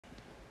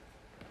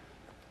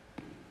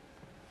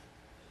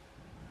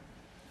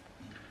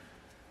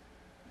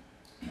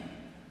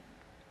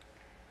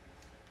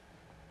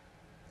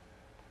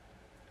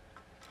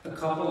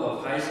couple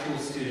of high school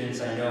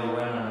students I know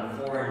went on a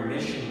foreign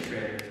mission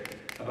trip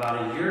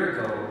about a year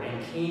ago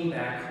and came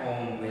back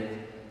home with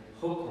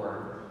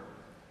hookworm.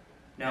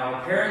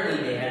 Now,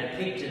 apparently they had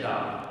picked it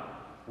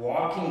up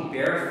walking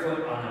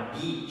barefoot on a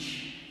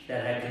beach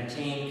that had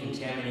contained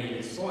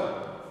contaminated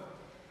soil.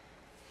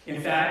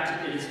 In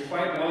fact, it is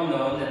quite well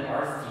known that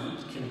our feet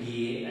can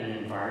be an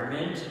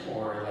environment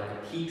or like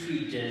a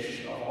petri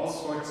dish of all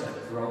sorts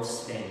of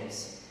gross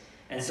things.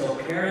 And so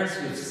parents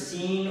who've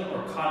seen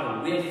or caught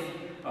a whiff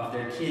of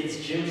their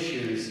kids' gym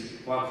shoes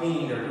while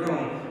cleaning their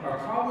room are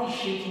probably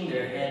shaking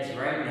their heads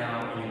right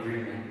now in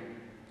agreement.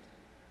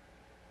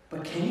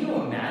 But can you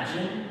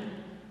imagine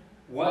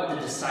what the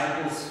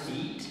disciples'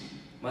 feet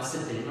must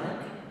have been like?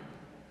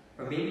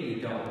 Or maybe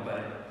you don't,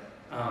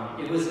 but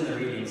it was in the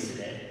readings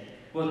today.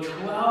 Well,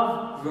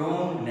 12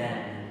 grown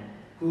men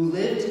who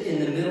lived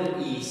in the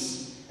Middle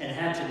East and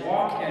had to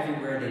walk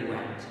everywhere they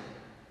went.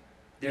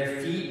 Their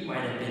feet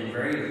might have been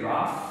very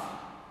rough,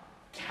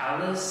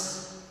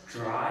 callous,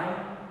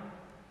 dry.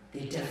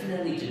 They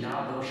definitely did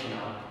not lotion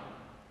up,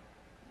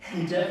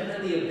 and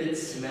definitely a bit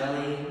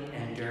smelly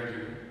and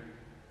dirty.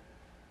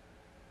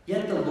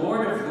 Yet the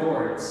Lord of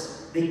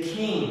Lords, the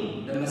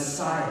King, the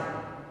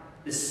Messiah,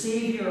 the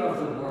Savior of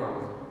the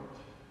world,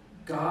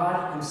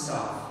 God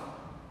Himself,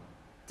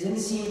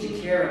 didn't seem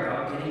to care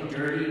about getting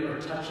dirty or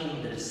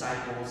touching the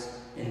disciples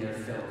in their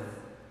filth.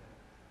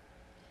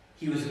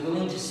 He was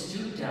willing to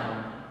stoop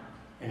down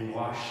and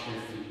wash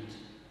their feet.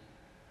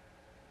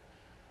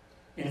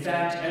 In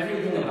fact,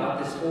 everything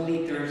about this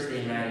Holy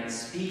Thursday night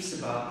speaks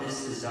about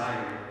this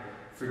desire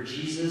for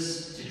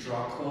Jesus to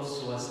draw close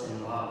to us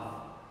in love,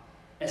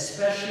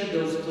 especially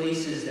those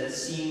places that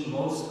seem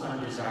most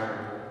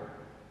undesirable.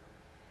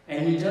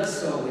 And He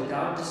does so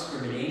without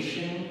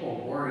discrimination or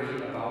worry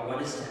about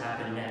what is to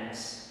happen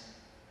next.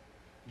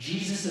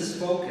 Jesus'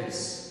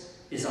 focus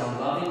is on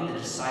loving the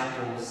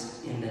disciples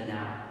in the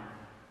now.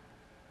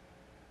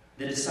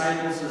 The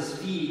disciples'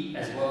 feet,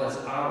 as well as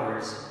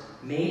ours,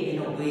 may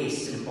in a way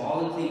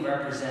symbolically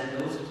represent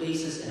those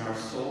places in our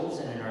souls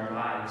and in our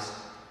lives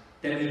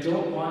that we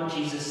don't want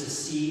Jesus to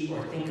see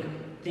or think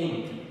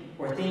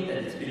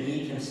that it's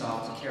beneath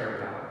Himself to care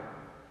about.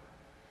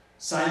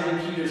 Simon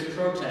Peter's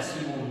protest,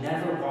 "He will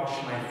never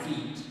wash my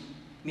feet,"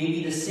 may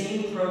be the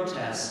same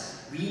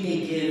protest we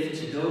may give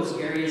to those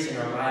areas in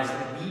our lives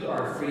that we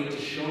are afraid to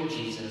show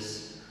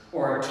Jesus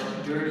or are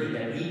too dirty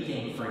that we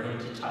think for Him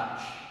to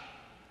touch.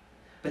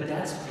 But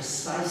that's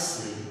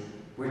precisely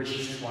where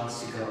Jesus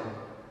wants to go.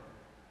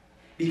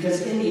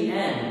 Because in the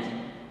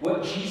end,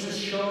 what Jesus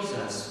shows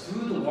us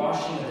through the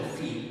washing of the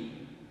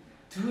feet,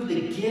 through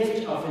the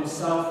gift of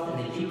Himself in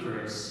the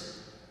Eucharist,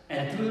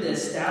 and through the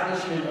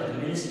establishment of the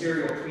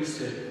ministerial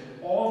priesthood,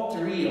 all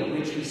three of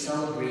which we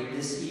celebrate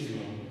this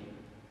evening,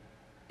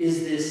 is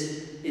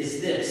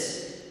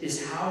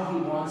how He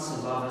wants to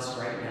love us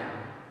right now.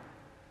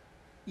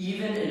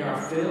 Even in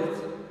our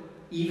filth,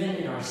 even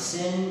in our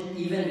sin,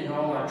 even in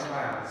all our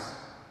trials,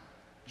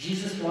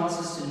 Jesus wants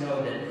us to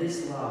know that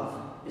His love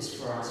is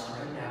for us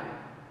right now.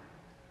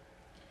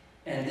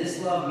 And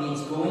this love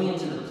means going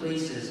into the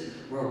places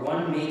where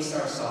one makes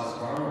ourselves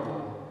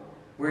vulnerable,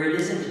 where it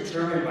isn't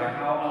determined by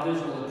how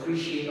others will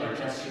appreciate our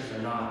gestures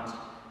or not,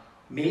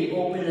 may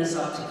open us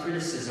up to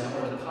criticism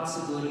or the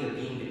possibility of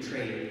being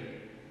betrayed,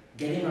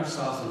 getting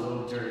ourselves a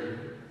little dirty.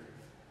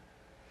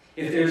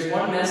 If there's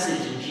one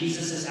message in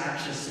Jesus'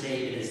 actions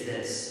today, it is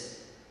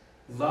this: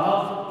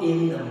 love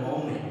in the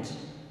moment.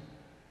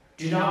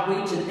 Do not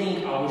wait to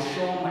think I will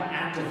show my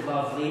act of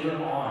love later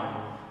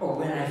on, or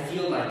when I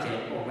feel like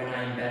it, or when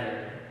I am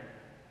better.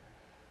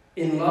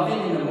 In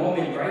loving in the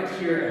moment right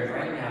here and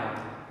right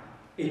now,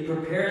 it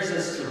prepares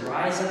us to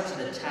rise up to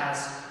the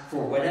task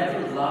for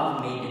whatever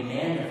love may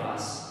demand of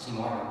us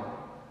tomorrow.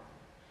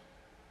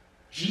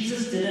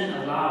 Jesus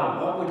didn't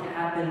allow what would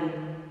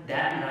happen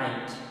that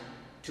night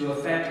to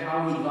affect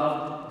how He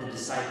loved the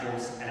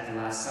disciples at the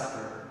Last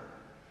Supper.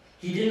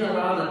 He didn't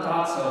allow the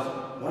thoughts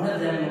of one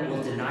of them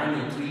will deny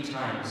me 3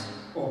 times,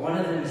 or one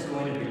of them is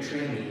going to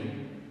betray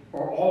me,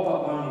 or all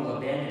but one will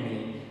abandon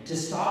me, to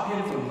stop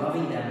Him from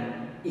loving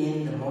them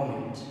in the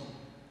moment.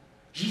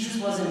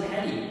 Jesus wasn't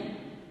petty.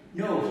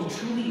 No, He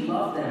truly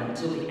loved them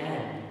till the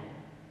end.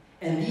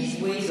 And these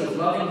ways of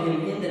loving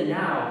Him in the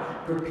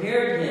now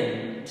prepared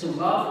Him to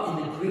love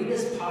in the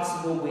greatest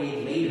possible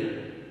way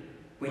later,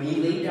 when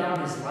He laid down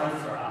His life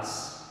for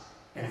us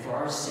and for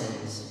our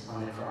sins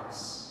on the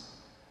cross.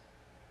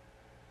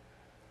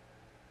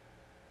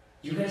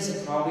 You guys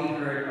have probably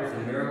heard of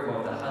the miracle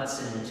of the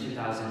Hudson in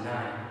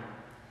 2009.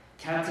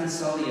 Captain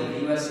Sully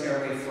of U.S.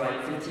 Airway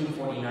Flight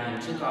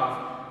 1549 took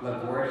off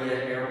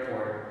LaGuardia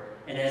Airport,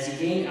 and as he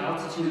gained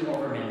altitude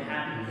over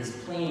Manhattan, his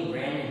plane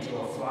ran into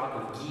a flock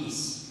of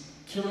geese,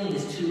 killing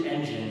his 2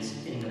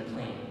 engines in the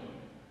plane.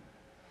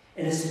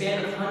 In a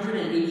span of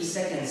 180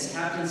 seconds,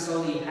 Captain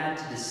Sully had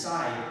to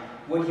decide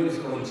what he was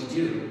going to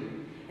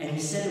do, and he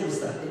said it was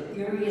the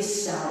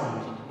eeriest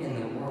sound in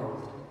the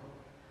world.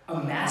 A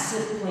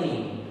massive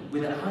plane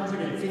with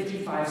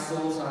 155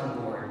 souls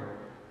on board,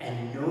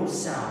 and no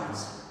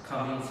sounds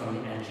coming from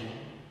the engine.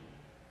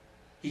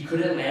 He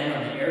couldn't land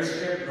on the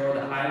airstrip, nor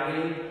the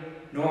highway,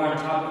 nor on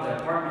top of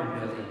the apartment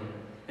building.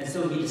 And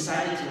so he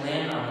decided to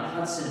land on the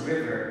Hudson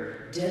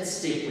River, dead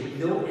stick with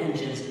no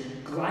engines,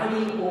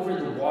 gliding over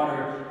the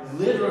water,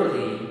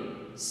 literally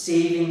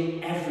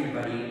saving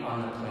everybody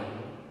on the plane.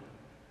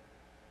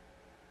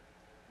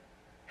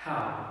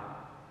 How?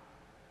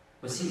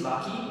 Was he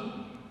lucky?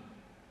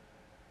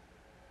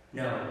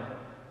 No.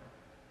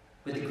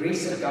 With the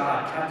grace of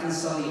God, Captain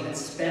Sully had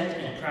spent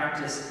and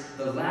practiced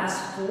the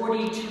last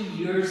 42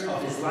 years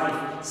of his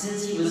life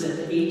since he was at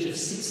the age of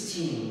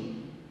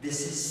 16,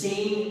 this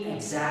same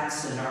exact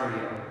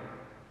scenario,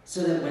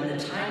 so that when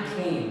the time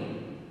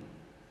came,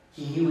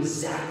 he knew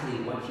exactly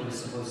what he was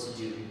supposed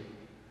to do.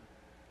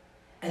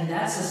 And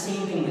that's the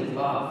same thing with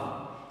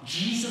love.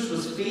 Jesus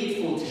was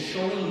faithful to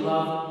showing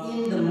love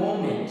in the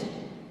moment,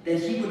 that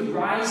he would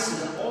rise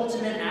to the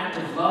ultimate act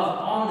of love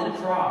on the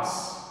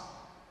cross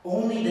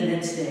only the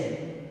next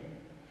day.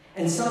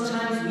 And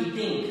sometimes we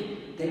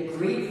think that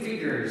great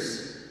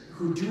figures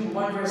who do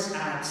wondrous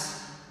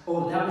acts,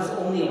 oh, that was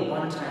only a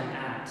one-time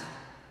act,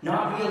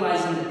 not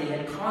realizing that they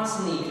had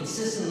constantly and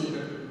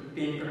consistently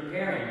been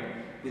preparing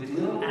with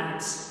little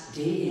acts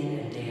day in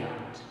and day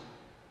out.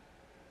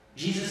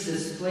 Jesus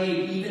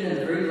displayed, even in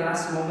the very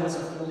last moments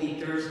of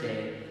Holy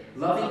Thursday,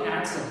 loving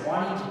acts of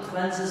wanting to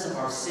cleanse us of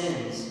our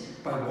sins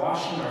by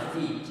washing our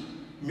feet,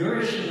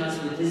 nourishing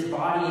us with his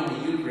body in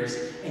the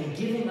Eucharist, and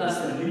giving us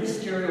the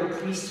ministerial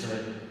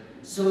priesthood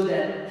so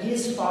that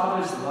his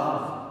Father's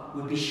love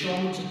would be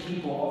shown to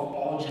people of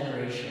all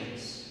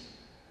generations.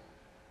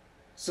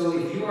 So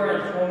if you are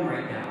at home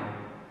right now,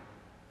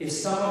 if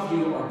some of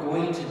you are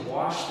going to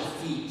wash the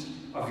feet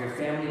of your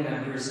family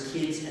members,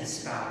 kids, and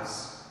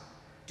spouse,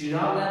 do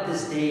not let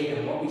this day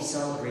and what we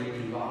celebrate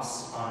be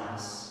lost on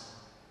us.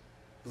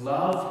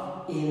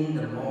 Love in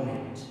the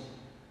moment.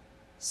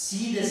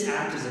 See this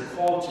act as a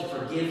call to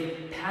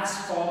forgive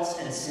past faults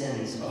and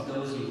sins of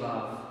those you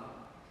love.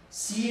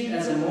 See it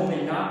as a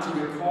moment not to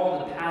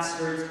recall the past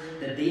hurts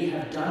that they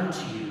have done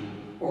to you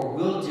or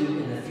will do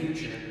in the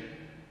future,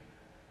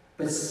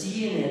 but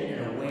see in it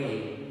in a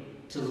way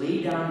to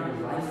lay down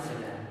your life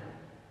for them,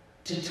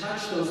 to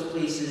touch those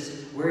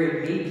places where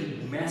it may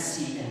be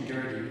messy and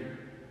dirty,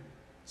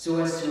 so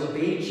as to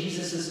obey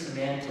Jesus'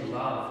 command to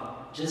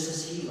love just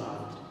as he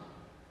loved,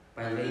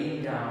 by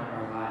laying down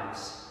our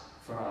lives